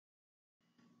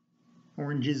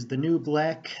Orange is the New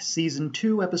Black, Season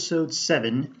 2, Episode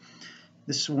 7.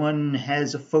 This one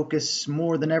has a focus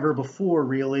more than ever before,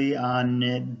 really,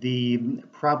 on the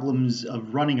problems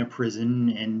of running a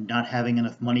prison and not having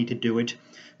enough money to do it,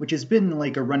 which has been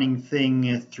like a running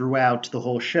thing throughout the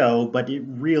whole show, but it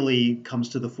really comes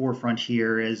to the forefront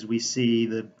here as we see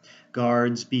the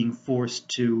guards being forced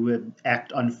to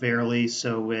act unfairly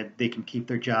so they can keep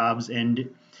their jobs. And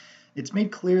it's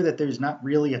made clear that there's not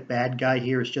really a bad guy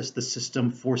here. It's just the system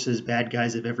forces bad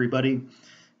guys of everybody.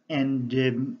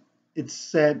 And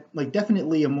it's like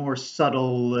definitely a more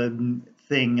subtle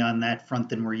thing on that front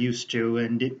than we're used to.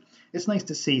 And it's nice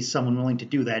to see someone willing to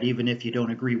do that, even if you don't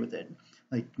agree with it.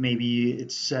 Like maybe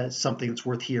it's something that's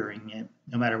worth hearing,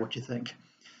 no matter what you think.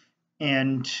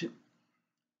 And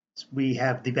we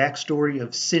have the backstory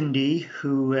of Cindy,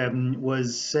 who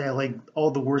was like all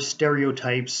the worst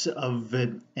stereotypes of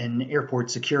an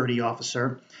airport security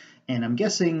officer. And I'm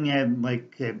guessing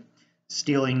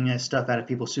stealing stuff out of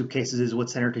people's suitcases is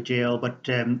what sent her to jail. But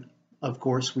of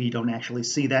course, we don't actually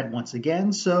see that once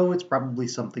again, so it's probably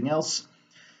something else.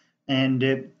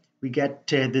 And we get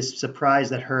this surprise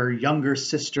that her younger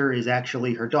sister is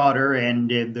actually her daughter,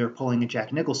 and they're pulling a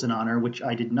Jack Nicholson on her, which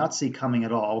I did not see coming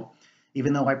at all.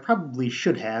 Even though I probably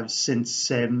should have, since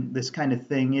this kind of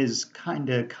thing is kind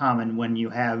of common when you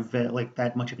have like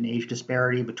that much of an age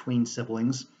disparity between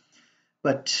siblings.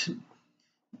 But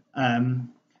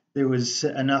there was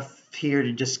enough here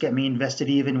to just get me invested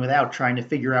even without trying to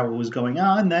figure out what was going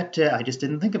on that I just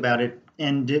didn't think about it.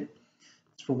 And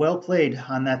it's well played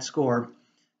on that score.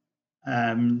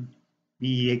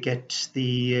 We get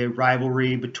the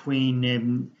rivalry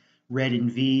between Red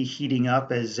and V heating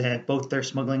up as both their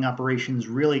smuggling operations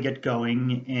really get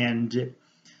going. And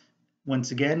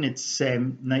once again, it's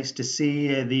nice to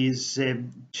see these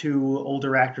two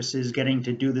older actresses getting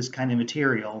to do this kind of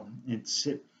material. It's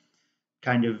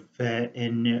kind of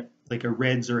in like a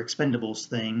Reds or Expendables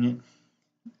thing,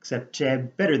 except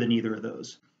better than either of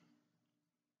those.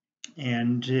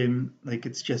 And like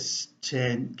it's just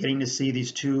getting to see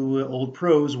these two old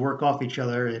pros work off each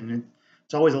other, and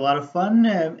it's always a lot of fun,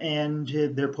 and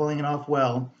they're pulling it off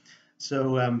well.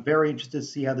 So I'm very interested to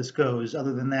see how this goes.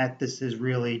 Other than that, this is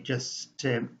really just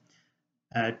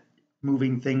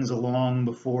moving things along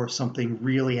before something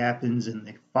really happens in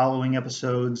the following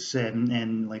episodes,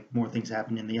 and like more things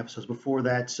happen in the episodes before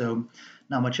that. So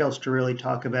not much else to really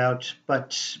talk about,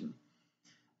 but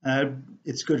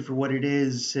it's good for what it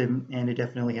is, and it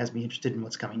definitely has me interested in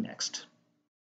what's coming next.